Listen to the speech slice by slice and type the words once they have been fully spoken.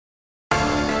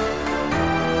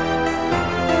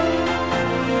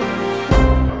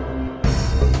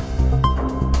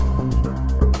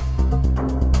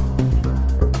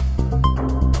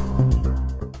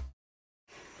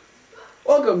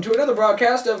welcome to another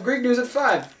broadcast of Greek News at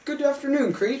 5. Good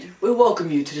afternoon, Crete. We welcome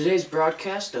you to today's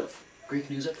broadcast of Greek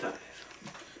News at 5.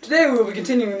 Today we will be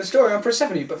continuing the story on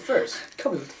Persephone, but first,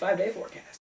 Kobe with the 5-day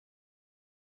forecast.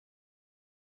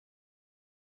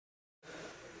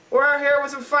 We're here with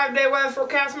some 5-day weather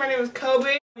forecast. My name is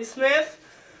Kobe Smith.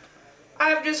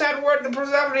 I've just had word the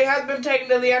Persephone has been taken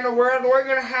to the underworld. We're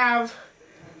going to have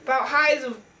about highs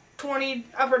of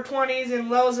upper 20s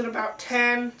and lows at about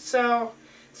 10. So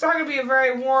it's not going to be a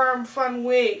very warm, fun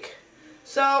week.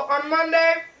 So on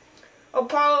Monday,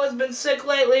 Apollo has been sick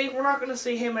lately. We're not going to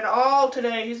see him at all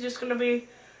today. He's just going to be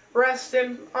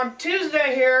resting. On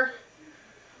Tuesday here,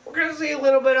 we're going to see a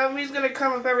little bit of him. He's going to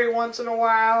come up every once in a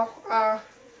while.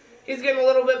 He's getting a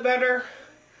little bit better.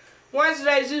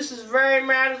 Wednesday, Zeus is very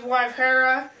mad. His wife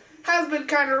Hera has been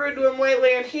kind of rude to him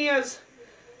lately, and he has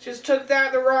just took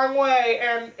that the wrong way.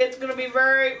 And it's going to be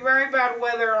very, very bad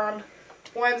weather on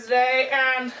Wednesday.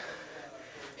 And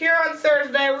here on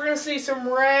Thursday, we're going to see some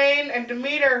rain. And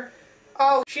Demeter,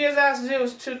 she has asked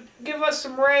Zeus to give us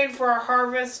some rain for our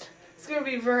harvest. It's going to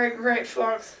be very great,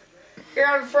 folks. Here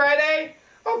on Friday,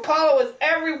 Apollo is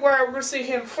everywhere. We're going to see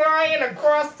him flying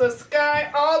across the sky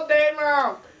all day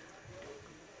long.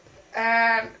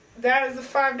 And that is the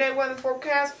 5-day weather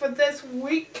forecast for this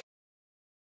week.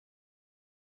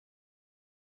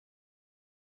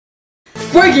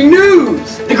 Breaking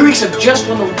news! The Greeks have just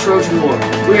won the Trojan War.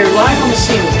 We are live on the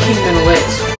scene with King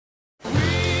Menelaus.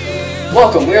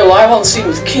 Welcome, we are live on the scene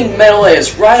with King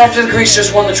Menelaus right after the Greeks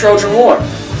just won the Trojan War.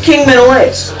 King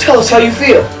Menelaus, tell us how you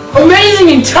feel. Amazing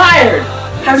and tired!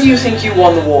 How do you think you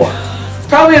won the war?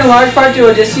 Probably in a large part to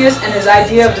Odysseus and his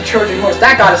idea of the Trojan horse.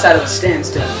 That got us out of a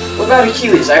standstill. What about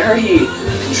Achilles? I heard he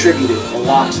contributed a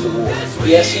lot to the war.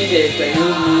 Yes, he did, but he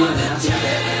was mean and not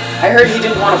dead. I heard he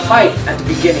didn't want to fight at the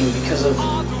beginning because of...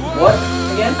 what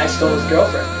again? I stole his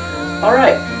girlfriend.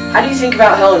 Alright, how do you think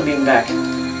about Helen being back?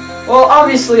 Well,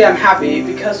 obviously I'm happy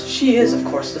because she is, of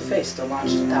course, the face that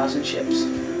launched 1,000 ships.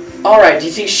 Alright, do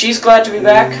you think she's glad to be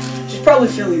back? She's probably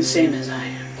feeling the same as I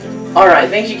am. Alright,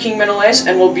 thank you, King Menelaus,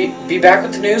 and we'll be back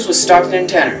with the news with Stockton and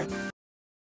Tanner.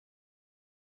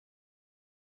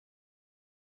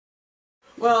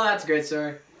 Well, that's a great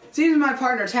story. Seems my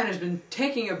partner Tanner's been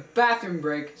taking a bathroom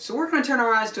break, so we're going to turn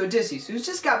our eyes to Odysseus, who's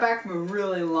just got back from a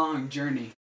really long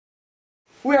journey.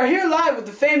 We are here live with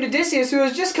the famed Odysseus, who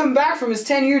has just come back from his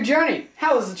 10-year journey.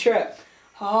 How was the trip?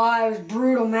 Oh, it was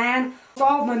brutal, man.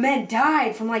 All of my men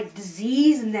died from,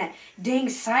 disease and that dang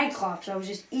Cyclops. I was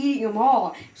just eating them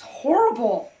all. It was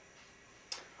horrible.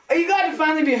 Are you glad to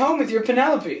finally be home with your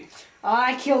Penelope?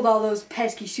 I killed all those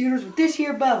pesky suitors with this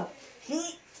here bow.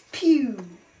 Pew.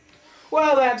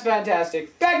 Well, that's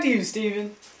fantastic. Back to you,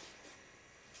 Steven.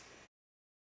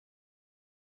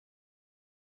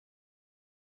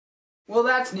 Well,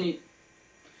 that's neat.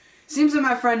 Seems that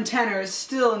my friend Tanner is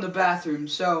still in the bathroom,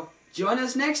 so join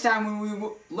us next time when we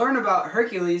learn about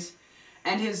Hercules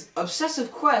and his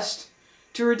obsessive quest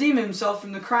to redeem himself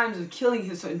from the crimes of killing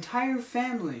his entire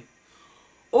family.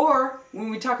 Or when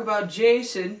we talk about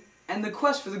Jason and the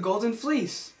quest for the Golden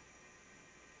Fleece.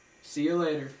 See you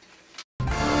later.